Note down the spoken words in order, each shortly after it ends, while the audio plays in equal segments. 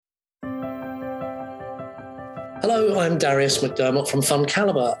Hello, I'm Darius McDermott from Fund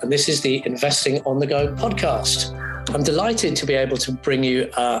Calibre, and this is the Investing on the Go podcast. I'm delighted to be able to bring you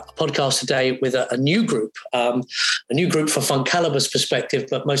a podcast today with a new group for Fund Calibre's perspective,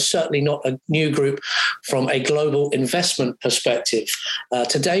 but most certainly not a new group from a global investment perspective.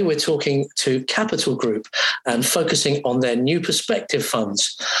 Today, we're talking to Capital Group and focusing on their new perspective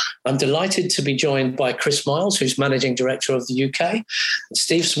funds. I'm delighted to be joined by Chris Miles, who's Managing Director of the UK, and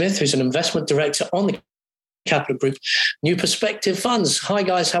Steve Smith, who's an Investment Director on the Capital Group New Perspective Funds. Hi,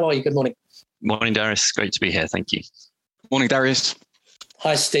 guys. How are you? Good morning. Morning, Darius. Great to be here. Thank you. Morning, Darius.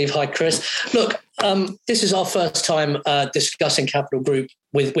 Hi, Steve. Hi, Chris. Look, this is our first time discussing Capital Group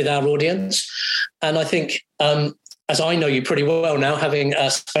with our audience. And I think, as I know you pretty well now, having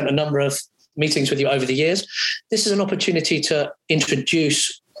spent a number of meetings with you over the years, this is an opportunity to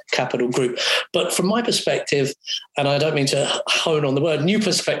introduce Capital Group. But from my perspective, and I don't mean to hone on the word new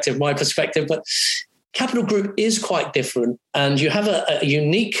perspective, my perspective, but Capital Group is quite different, and you have a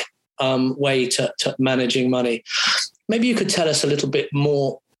unique way to managing money. Maybe you could tell us a little bit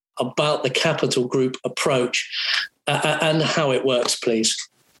more about the Capital Group approach and how it works, please.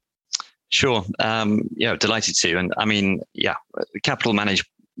 Sure. Delighted to. And I mean, Capital manage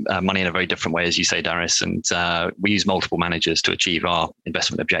money in a very different way, as you say, Darius. And we use multiple managers to achieve our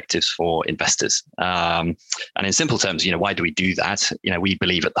investment objectives for investors. And in simple terms, why do we do that? We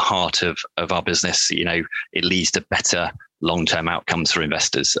believe at the heart of our business, it leads to better long-term outcomes for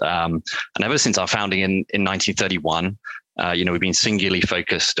investors. And ever since our founding in 1931, we've been singularly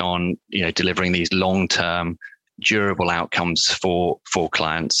focused on, delivering these long-term durable outcomes for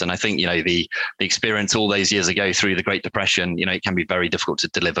clients. And I think, the experience all those years ago through the Great Depression, it can be very difficult to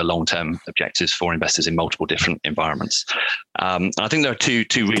deliver long-term objectives for investors in multiple different environments. And I think there are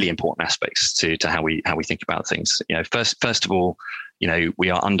two really important aspects to how we think about things. First of all,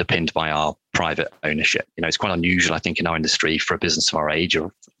 we are underpinned by our private ownership. It's quite unusual, I think, in our industry for a business of our age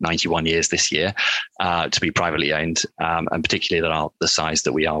of 91 years this year to be privately owned, and particularly the size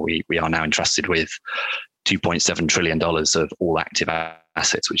that we are. We are now entrusted with $2.7 trillion of all active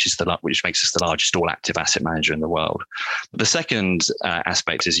assets, which makes us the largest all active asset manager in the world. But the second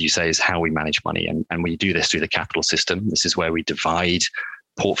aspect, as you say, is how we manage money. And we do this through the capital system. This is where we divide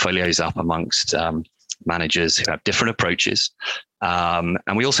portfolios up amongst managers who have different approaches. And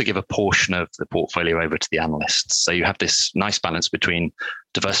we also give a portion of the portfolio over to the analysts. So you have this nice balance between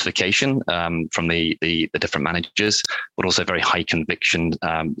diversification from the different managers, but also very high conviction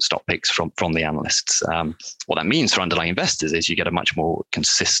stock picks from the analysts. What that means for underlying investors is you get a much more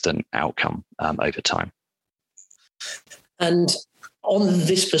consistent outcome over time. And on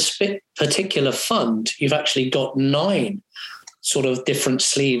this particular fund, you've actually got 9 sort of different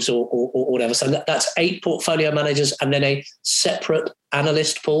sleeves or whatever. So that's 8 portfolio managers and then a separate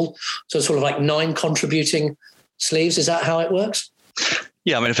analyst pool. So it's sort of like 9 contributing sleeves. Is that how it works?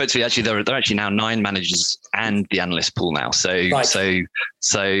 Yeah, I mean, effectively, actually, there are actually now 9 managers and the analyst pool now. So, right.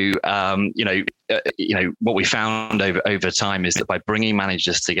 What we found over time is that by bringing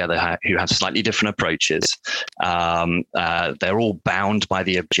managers together who have slightly different approaches, they're all bound by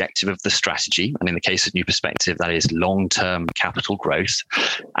the objective of the strategy. And in the case of New Perspective, that is long-term capital growth.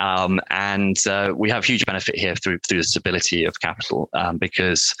 And we have huge benefit here through the stability of capital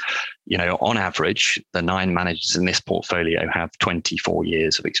because, on average, the 9 managers in this portfolio have 24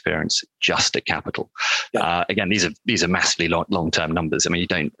 years of experience just at capital. Yeah. Again, these are massively long-term numbers. I mean, you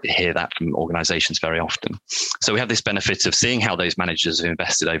don't hear that from organizations very often. So we have this benefit of seeing how those managers have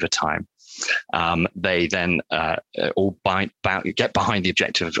invested over time. They then all get behind the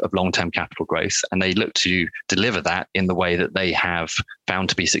objective of long-term capital growth, and they look to deliver that in the way that they have found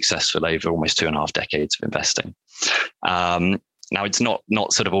to be successful over almost 2.5 decades of investing. Now, it's not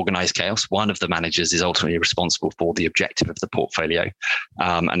sort of organized chaos. One of the managers is ultimately responsible for the objective of the portfolio,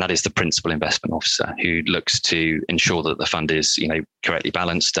 and that is the principal investment officer who looks to ensure that the fund is, correctly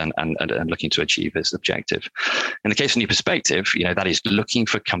balanced and looking to achieve its objective. In the case of New Perspective, that is looking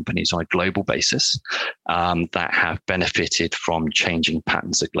for companies on a global basis that have benefited from changing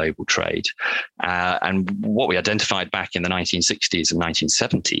patterns of global trade. And what we identified back in the 1960s and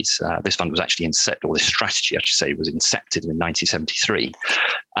 1970s, this fund was actually or this strategy, I should say, was incepted in 1973.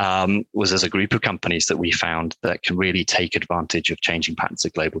 Was as a group of companies that we found that can really take advantage of changing patterns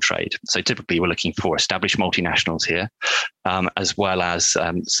of global trade. So typically we're looking for established multinationals here, as well as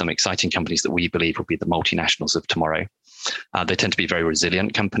some exciting companies that we believe will be the multinationals of tomorrow. They tend to be very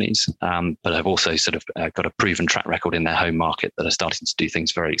resilient companies, but have also sort of got a proven track record in their home market that are starting to do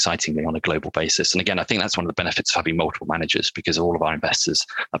things very excitingly on a global basis. And again, I think that's one of the benefits of having multiple managers, because all of our investors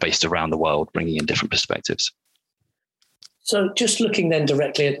are based around the world, bringing in different perspectives. So just looking then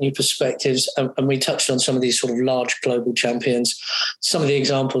directly at New Perspectives, and we touched on some of these sort of large global champions, some of the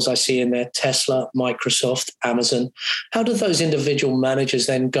examples I see in there, Tesla, Microsoft, Amazon. How do those individual managers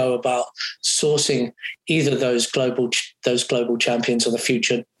then go about sourcing either those global champions or the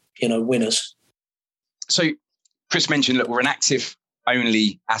future, winners? So Chris mentioned that we're an active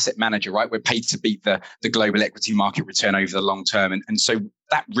only asset manager, right? We're paid to beat the global equity market return over the long term. And so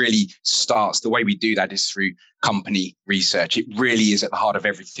that really starts, the way we do that is through company research. It really is at the heart of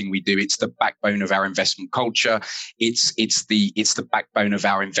everything we do. It's the backbone of our investment culture. It's the backbone of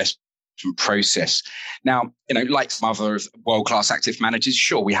our investment process. Now, like some other world-class active managers,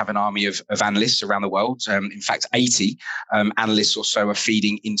 sure, we have an army of analysts around the world. In fact, 80 analysts or so are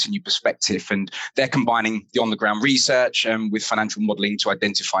feeding into New Perspective, and they're combining the on-the-ground research with financial modeling to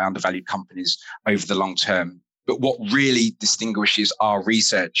identify undervalued companies over the long term. But what really distinguishes our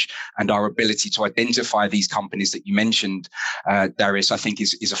research and our ability to identify these companies that you mentioned, Darius, I think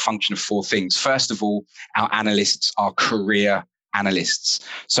is a function of four things. First of all, our analysts are career analysts.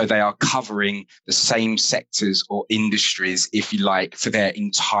 So they are covering the same sectors or industries, if you like, for their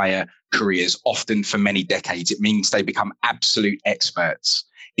entire careers, often for many decades. It means they become absolute experts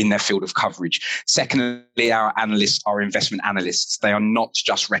in their field of coverage. Secondly, our analysts are investment analysts. They are not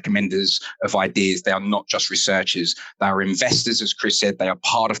just recommenders of ideas. They are not just researchers. They are investors, as Chris said. They are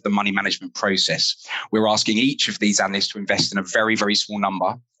part of the money management process. We're asking each of these analysts to invest in a very, very small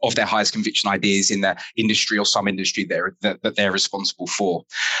number of their highest conviction ideas in their industry or some industry that they're responsible for.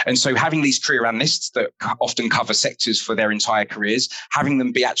 And so having these career analysts that often cover sectors for their entire careers, having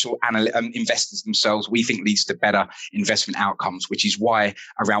them be actual investors themselves, we think leads to better investment outcomes, which is why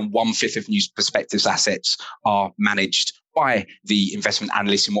around 1/5 of New Perspectives assets are managed by the investment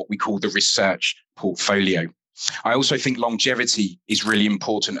analysts in what we call the research portfolio. I also think longevity is really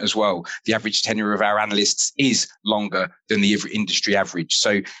important as well. The average tenure of our analysts is longer than the industry average.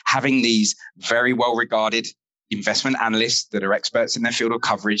 So having these very well-regarded investment analysts that are experts in their field of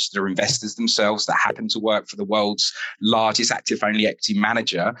coverage, that are investors themselves, that happen to work for the world's largest active-only equity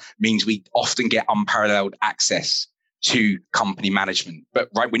manager, means we often get unparalleled access to company management. But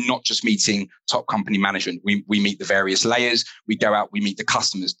right, we're not just meeting top company management. We meet the various layers. We go out, we meet the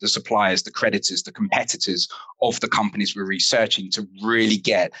customers, the suppliers, the creditors, the competitors of the companies we're researching to really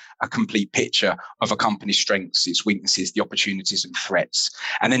get a complete picture of a company's strengths, its weaknesses, the opportunities and threats.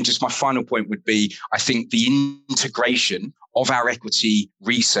 And then just my final point would be, I think the integration of our equity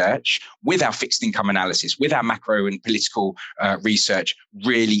research with our fixed income analysis, with our macro and political research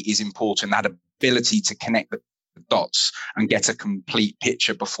really is important. That ability to connect the dots and get a complete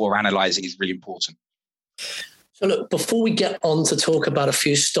picture before analyzing is really important. So look, before we get on to talk about a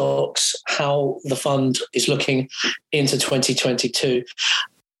few stocks, how the fund is looking into 2022,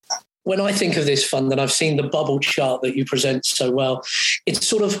 when I think of this fund, and I've seen the bubble chart that you present so well, it's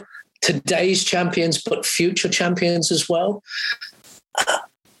sort of today's champions, but future champions as well.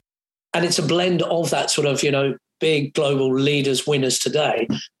 And it's a blend of that sort of, big global leaders, winners today,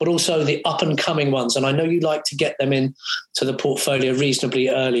 but also the up and coming ones. And I know you like to get them in to the portfolio reasonably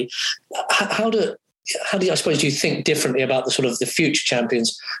early. How do you think differently about the sort of the future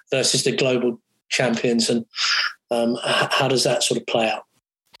champions versus the global champions? And how does that sort of play out?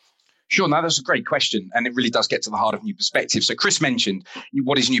 Sure, no, that's a great question. And it really does get to the heart of New Perspective. So Chris mentioned,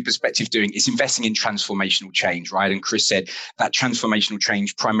 what is New Perspective doing? It's investing in transformational change, right? And Chris said that transformational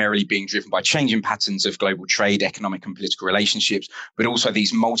change primarily being driven by changing patterns of global trade, economic and political relationships, but also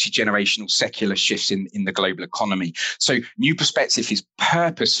these multi-generational secular shifts in the global economy. So New Perspective is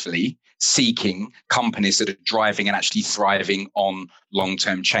purposefully seeking companies that are driving and actually thriving on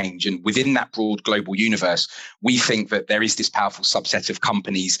long-term change. And within that broad global universe, we think that there is this powerful subset of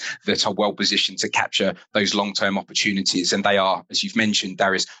companies that are well positioned to capture those long-term opportunities. And they are, as you've mentioned,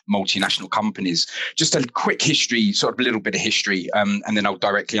 Darius, multinational companies. Just a quick history, sort of a little bit of history, and then I'll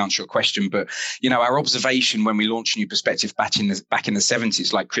directly answer your question. But, our observation when we launched New Perspective back in the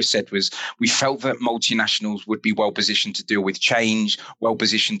 70s, like Chris said, was we felt that multinationals would be well positioned to deal with change, well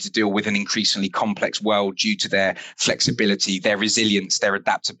positioned to deal with an increasingly complex world due to their flexibility, their resilience, their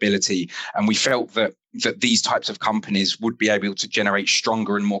adaptability. And we felt that these types of companies would be able to generate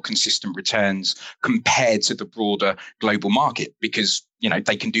stronger and more consistent returns compared to the broader global market because,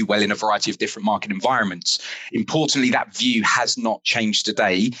 they can do well in a variety of different market environments. Importantly, that view has not changed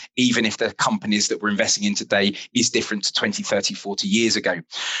today, even if the companies that we're investing in today is different to 20, 30, 40 years ago.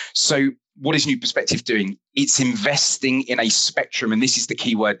 So what is New Perspective doing? It's investing in a spectrum, and this is the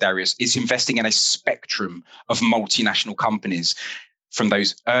key word, Darius. It's investing in a spectrum of multinational companies. from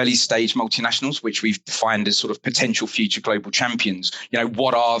those early stage multinationals, which we've defined as sort of potential future global champions.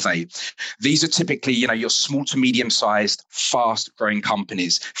 What are they? These are typically, your small to medium sized, fast growing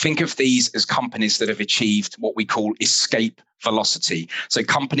companies. Think of these as companies that have achieved what we call escape velocity. So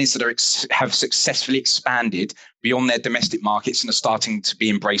companies that have successfully expanded beyond their domestic markets and are starting to be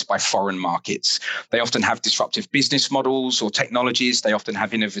embraced by foreign markets. They often have disruptive business models or technologies. They often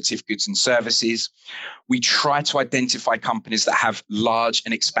have innovative goods and services. We try to identify companies that have large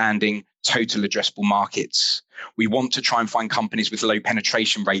and expanding total addressable markets. We want to try and find companies with low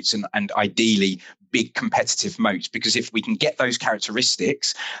penetration rates and ideally big competitive moats, because if we can get those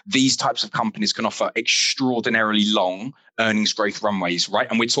characteristics, these types of companies can offer extraordinarily long earnings growth runways, right?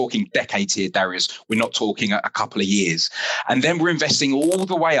 And we're talking decades here, Darius. We're not talking a couple of years. And then we're investing all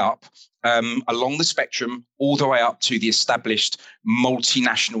the way up along the spectrum, all the way up to the established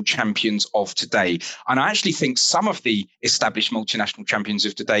multinational champions of today. And I actually think some of the established multinational champions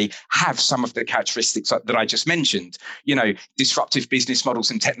of today have some of the characteristics that I just mentioned. Disruptive business models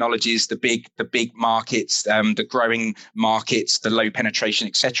and technologies, the big markets, the growing markets, the low penetration,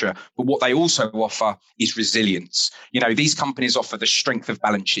 etc. But what they also offer is resilience. These companies offer the strength of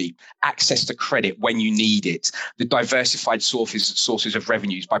balance sheet, access to credit when you need it, the diversified sources of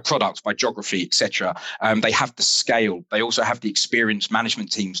revenues by products, by geography, etc. They have the scale. They also have the experienced management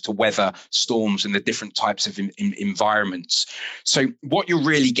teams to weather storms and the different types of environments. So what you're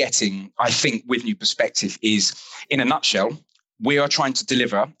really getting, I think, with New Perspective is, in a nutshell, we are trying to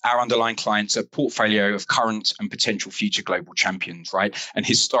deliver our underlying clients a portfolio of current and potential future global champions, right? And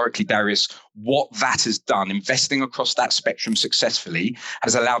historically, Darius, what that has done, investing across that spectrum successfully,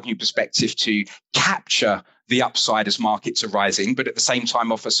 has allowed New Perspective to capture the upside as markets are rising, but at the same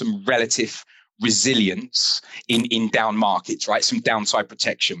time offer some relative resilience in down markets, right? Some downside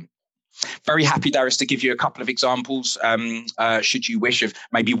protection. Very happy, Darius, to give you a couple of examples, should you wish, of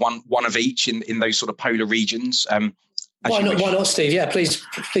maybe one of each in those sort of polar regions. Why not, Steve? Yeah, please.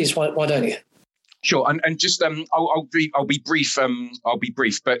 Why don't you? Sure, and just I'll be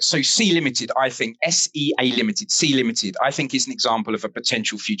brief. But so Sea Limited, I think SEA Limited, Sea Limited, I think is an example of a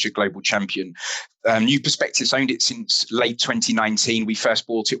potential future global champion. New Perspectives owned it since late 2019. We first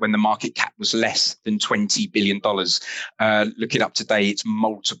bought it when the market cap was less than $20 billion. Look it up today, it's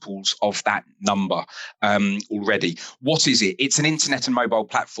multiples of that number already. What is it? It's an internet and mobile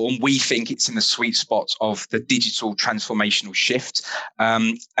platform. We think it's in the sweet spot of the digital transformational shift.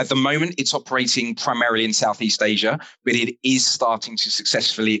 At the moment, it's operating primarily in Southeast Asia, but it is starting to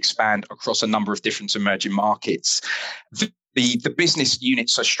successfully expand across a number of different emerging markets. The business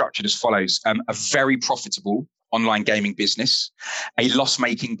units are structured as follows: a very profitable online gaming business, a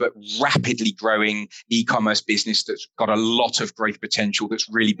loss-making but rapidly growing e-commerce business that's got a lot of growth potential, that's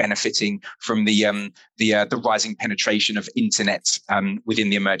really benefiting from the rising penetration of internet within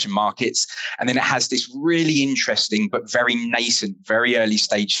the emerging markets. And then it has this really interesting but very nascent, very early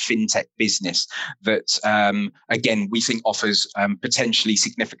stage fintech business that, again, we think offers potentially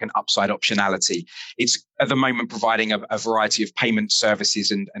significant upside optionality. It's at the moment providing a variety of payment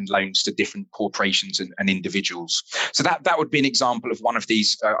services and loans to different corporations and individuals. So that would be an example of one of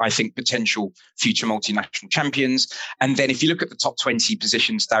these, I think, potential future multinational champions. And then if you look at the top 20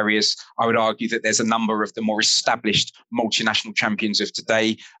 positions, Darius, I would argue that there's a number of the more established multinational champions of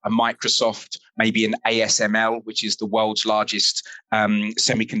today, a Microsoft, maybe an ASML, which is the world's largest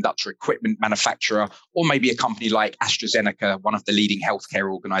semiconductor equipment manufacturer, or maybe a company like AstraZeneca, one of the leading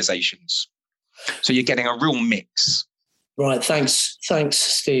healthcare organizations. So you're getting a real mix. Right. Thanks,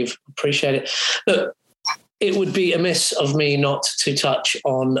 Steve. Appreciate it. Look, it would be amiss of me not to touch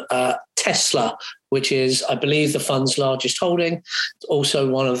on Tesla, which is, I believe, the fund's largest holding. It's also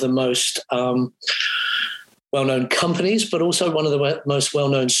one of the most well-known companies, but also one of the most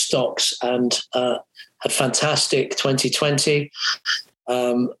well-known stocks, and had fantastic 2020.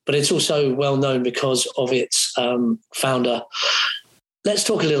 But it's also well-known because of its founder. Let's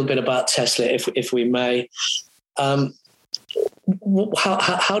talk a little bit about Tesla, if we may.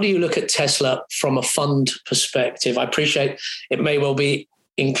 How do you look at Tesla from a fund perspective? I appreciate it may well be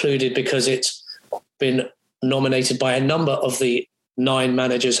included because it's been nominated by a number of the 9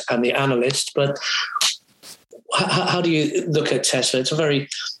 managers and the analysts, but how do you look at Tesla? It's a very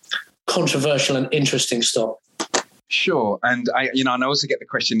controversial and interesting stock. Sure. And I also get the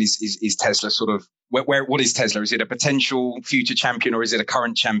question, is Tesla sort of what is Tesla? Is it a potential future champion or is it a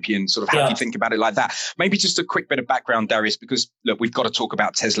current champion? Sort of how do you think about it like that? Maybe just a quick bit of background, Darius, because look, we've got to talk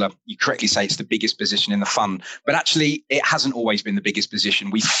about Tesla. You correctly say it's the biggest position in the fund, but actually it hasn't always been the biggest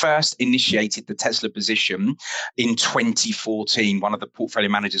position. We first initiated the Tesla position in 2014. One of the portfolio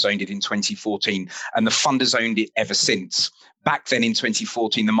managers owned it in 2014, and the fund has owned it ever since. Back then in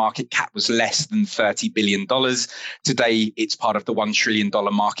 2014, the market cap was less than $30 billion. Today, it's part of the $1 trillion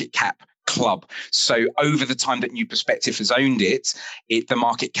market cap club. So over the time that New Perspective has owned it, the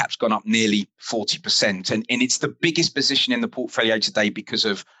market cap's gone up nearly 40%. And it's the biggest position in the portfolio today because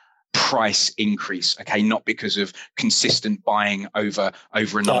of price increase, okay, not because of consistent buying over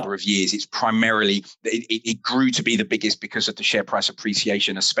a number of years. It's primarily, it grew to be the biggest because of the share price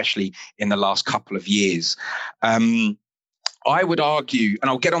appreciation, especially in the last couple of years. I would argue,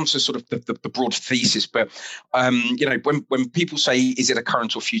 and I'll get on to sort of the broad thesis, but when people say, is it a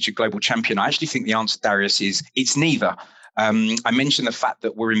current or future global champion? I actually think the answer, Darius, is it's neither. I mentioned the fact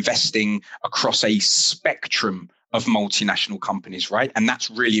that we're investing across a spectrum of multinational companies, right? And that's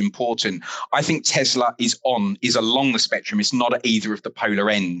really important. I think Tesla is along the spectrum. It's not at either of the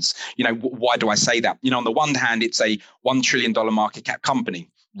polar ends. Why do I say that? On the one hand, it's a $1 trillion market cap company,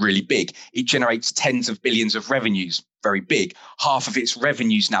 really big. It generates tens of billions of revenues, very big. Half of its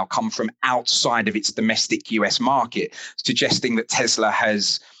revenues now come from outside of its domestic US market, suggesting that Tesla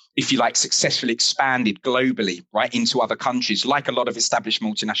has, if you like, successfully expanded globally, right, into other countries, like a lot of established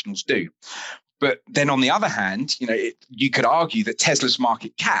multinationals do. But then on the other hand, you could argue that Tesla's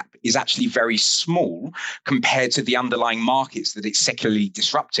market cap is actually very small compared to the underlying markets that it's secularly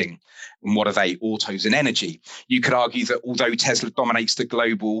disrupting. And what are they? Autos and energy. You could argue that although Tesla dominates the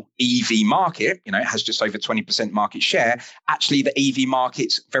global EV market, it has just over 20% market share, actually the EV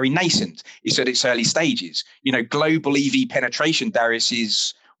market's very nascent. It's at its early stages. Global EV penetration, Darius,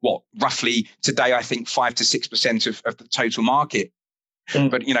 is roughly today, I think 5 to 6% of the total market.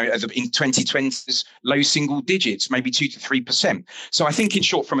 But, in 2020, it's low single digits, maybe 2 to 3%. So I think, in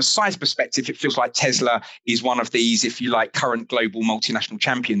short, from a size perspective, it feels like Tesla is one of these, if you like, current global multinational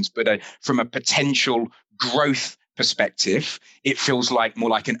champions. But from a potential growth perspective, it feels like more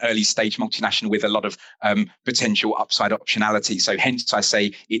like an early stage multinational with a lot of potential upside optionality. So hence I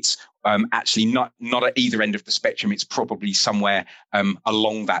say it's actually not at either end of the spectrum. It's probably somewhere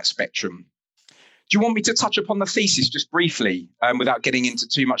along that spectrum. Do you want me to touch upon the thesis just briefly without getting into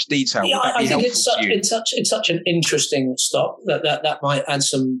too much detail? Yeah, I think it's such an interesting stock that might add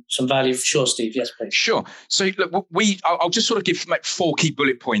some value for sure, Steve. Yes, please. Sure. So look, I'll just sort of give like 4 key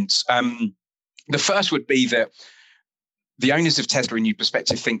bullet points. The first would be that the owners of Tesla in New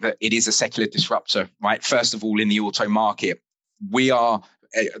Perspective think that it is a secular disruptor, right? First of all, in the auto market, we are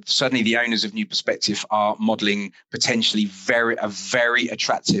certainly the owners of New Perspective are modeling potentially a very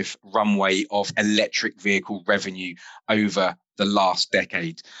attractive runway of electric vehicle revenue over the last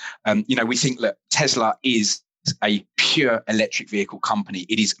decade. We think that Tesla is a pure electric vehicle company.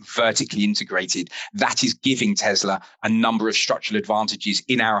 It is vertically integrated. That is giving Tesla a number of structural advantages,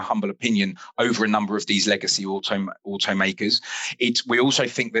 in our humble opinion, over a number of these legacy automakers. We also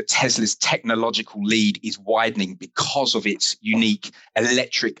think that Tesla's technological lead is widening because of its unique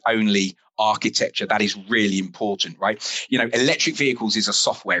electric-only architecture. That is really important, right? Electric vehicles is a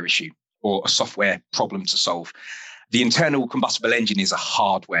software issue or a software problem to solve. The internal combustible engine is a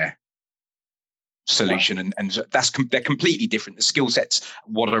hardware solution, and they're completely different. The skill sets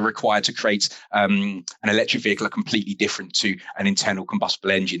what are required to create an electric vehicle are completely different to an internal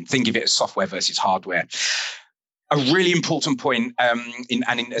combustible engine. Think of it as software versus hardware. A really important point,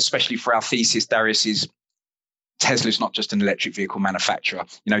 especially for our thesis, Darius, is Tesla is not just an electric vehicle manufacturer.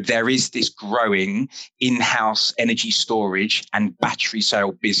 There is this growing in-house energy storage and battery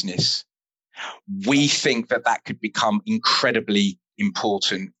cell business. We think that could become incredibly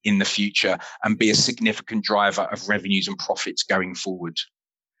important in the future and be a significant driver of revenues and profits going forward.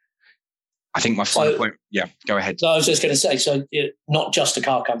 I think my final point. Yeah, go ahead. I was just going to say, so not just a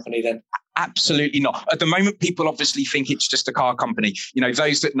car company then? Absolutely not. At the moment, people obviously think it's just a car company.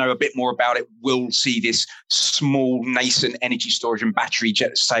 Those that know a bit more about it will see this small nascent energy storage and battery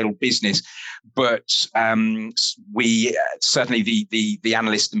sale business. But we certainly the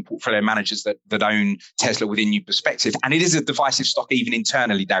analysts and portfolio managers that own Tesla within New Perspective, and it is a divisive stock even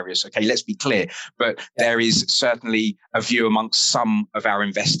internally, Darius. Okay, let's be clear. But there is certainly a view amongst some of our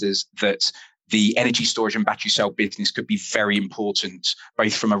investors that the energy storage and battery cell business could be very important,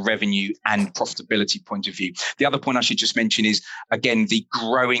 both from a revenue and profitability point of view. The other point I should just mention is, again, the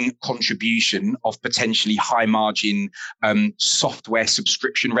growing contribution of potentially high margin software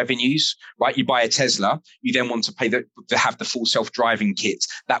subscription revenues, right? You buy a Tesla, you then want to pay to have the full self-driving kit.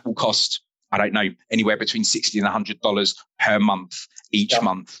 That will cost I don't know, anywhere between $60 and $100 per month, each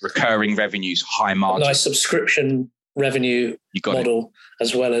month, recurring revenues, high margin. Nice subscription revenue model,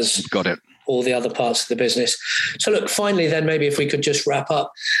 as well as all the other parts of the business. So look, finally then, maybe if we could just wrap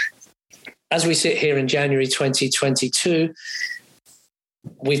up. As we sit here in January 2022,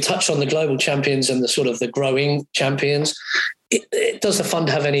 we've touched on the global champions and the sort of the growing champions. Does the fund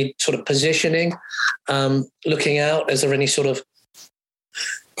have any sort of positioning looking out? Is there any sort of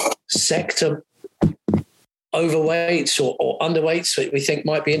sector overweights or underweights that we think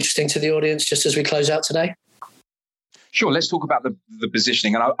might be interesting to the audience just as we close out today? Sure. Let's talk about the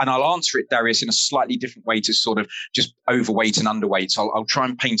positioning, and I'll answer it, Darius, in a slightly different way to sort of just overweight and underweight. I'll try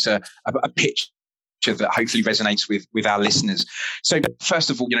and paint a picture that hopefully resonates with our listeners. So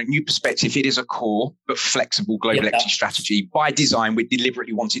first of all, New Perspective, it is a core but flexible global equity strategy. By design, we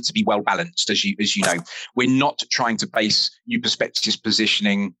deliberately want it to be well balanced, as you know. We're not trying to base New Perspective's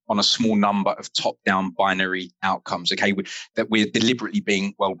positioning on a small number of top-down binary outcomes. Okay, that we're deliberately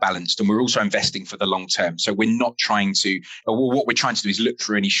being well balanced, and we're also investing for the long term. So we're not trying to, or what we're trying to do is look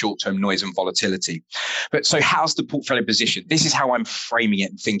through any short-term noise and volatility. But so how's the portfolio position? This is how I'm framing it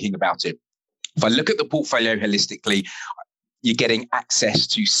and thinking about it. If I look at the portfolio holistically, you're getting access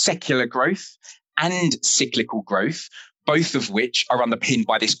to secular growth and cyclical growth, both of which are underpinned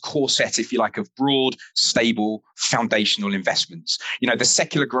by this core set, if you like, of broad, stable, foundational investments. The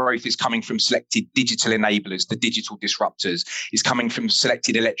secular growth is coming from selected digital enablers, the digital disruptors, is coming from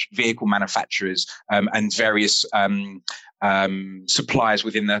selected electric vehicle manufacturers and various suppliers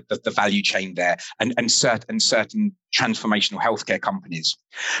within the value chain there, and certain transformational healthcare companies.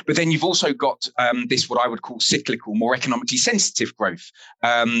 But then you've also got this, what I would call cyclical, more economically sensitive growth.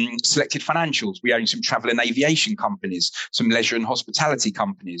 Selected financials. We own some travel and aviation companies, some leisure and hospitality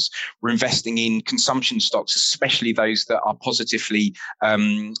companies. We're investing in consumption stocks, especially those that are positively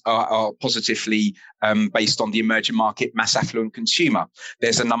based on the emerging market mass affluent consumer.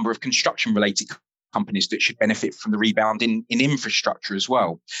 There's a number of construction related companies that should benefit from the rebound in infrastructure as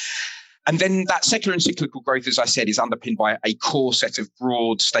well. And then that secular and cyclical growth, as I said, is underpinned by a core set of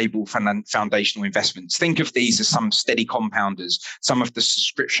broad, stable foundational investments. Think of these as some steady compounders, some of the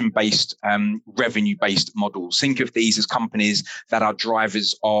subscription-based, revenue-based models. Think of these as companies that are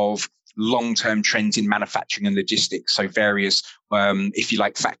drivers of long-term trends in manufacturing and logistics. So various, if you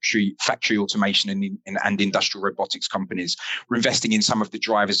like, factory automation and industrial robotics companies. We're investing in some of the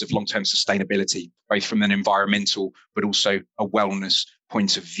drivers of long-term sustainability, both from an environmental, but also a wellness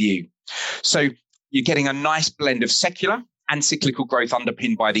point of view. So you're getting a nice blend of secular and cyclical growth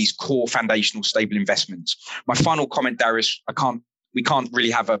underpinned by these core foundational stable investments. My final comment, Darius, we can't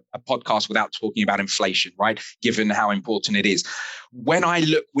really have a podcast without talking about inflation, right? Given how important it is. When I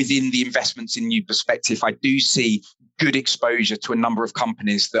look within the investments in New Perspective, I do see good exposure to a number of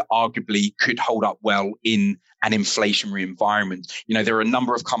companies that arguably could hold up well in an inflationary environment. There are a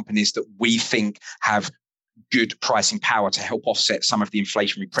number of companies that we think have good pricing power to help offset some of the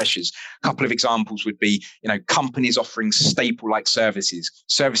inflationary pressures. A couple of examples would be, companies offering staple-like services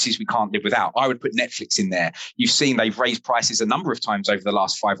we can't live without. I would put Netflix in there. You've seen they've raised prices a number of times over the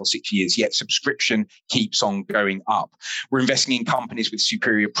last 5 or 6 years, yet subscription keeps on going up. We're investing in companies with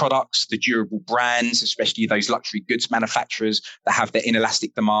superior products, the durable brands, especially those luxury goods manufacturers that have their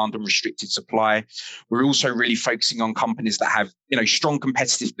inelastic demand and restricted supply. We're also really focusing on companies that have, strong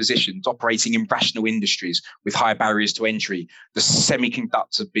competitive positions, operating in rational industries with high barriers to entry. The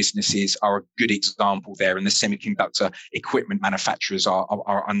semiconductor businesses are a good example there, and the semiconductor equipment manufacturers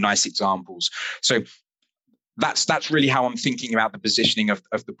are nice examples. So that's really how I'm thinking about the positioning of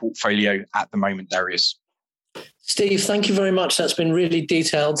the portfolio at the moment, Darius. Steve, thank you very much. That's been really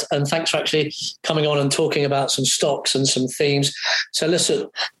detailed, and thanks for actually coming on and talking about some stocks and some themes. So listen,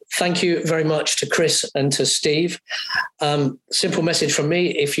 thank you very much to Chris and to Steve. Simple message from me.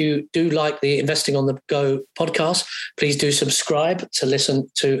 If you do like the Investing on the Go podcast, please do subscribe to listen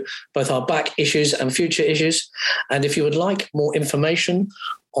to both our back issues and future issues. And if you would like more information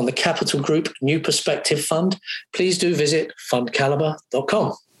on the Capital Group New Perspective Fund, please do visit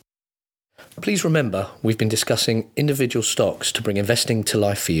fundcalibre.com. Please remember, we've been discussing individual stocks to bring investing to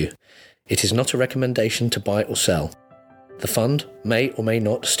life for you. It is not a recommendation to buy or sell. The fund may or may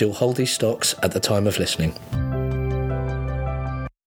not still hold these stocks at the time of listening.